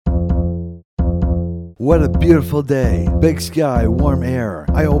What a beautiful day. Big sky, warm air.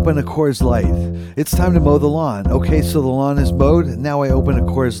 I open a Coors Light. It's time to mow the lawn. Okay, so the lawn is mowed. Now I open a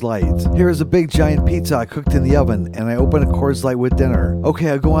Coors Light. Here is a big giant pizza I cooked in the oven, and I open a Coors Light with dinner. Okay,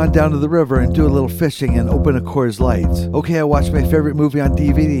 I go on down to the river and do a little fishing and open a Coors Light. Okay, I watch my favorite movie on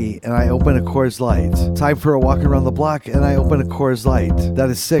DVD, and I open a Coors Light. Time for a walk around the block, and I open a Coors Light. That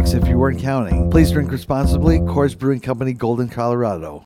is 6 if you weren't counting. Please drink responsibly. Coors Brewing Company, Golden, Colorado.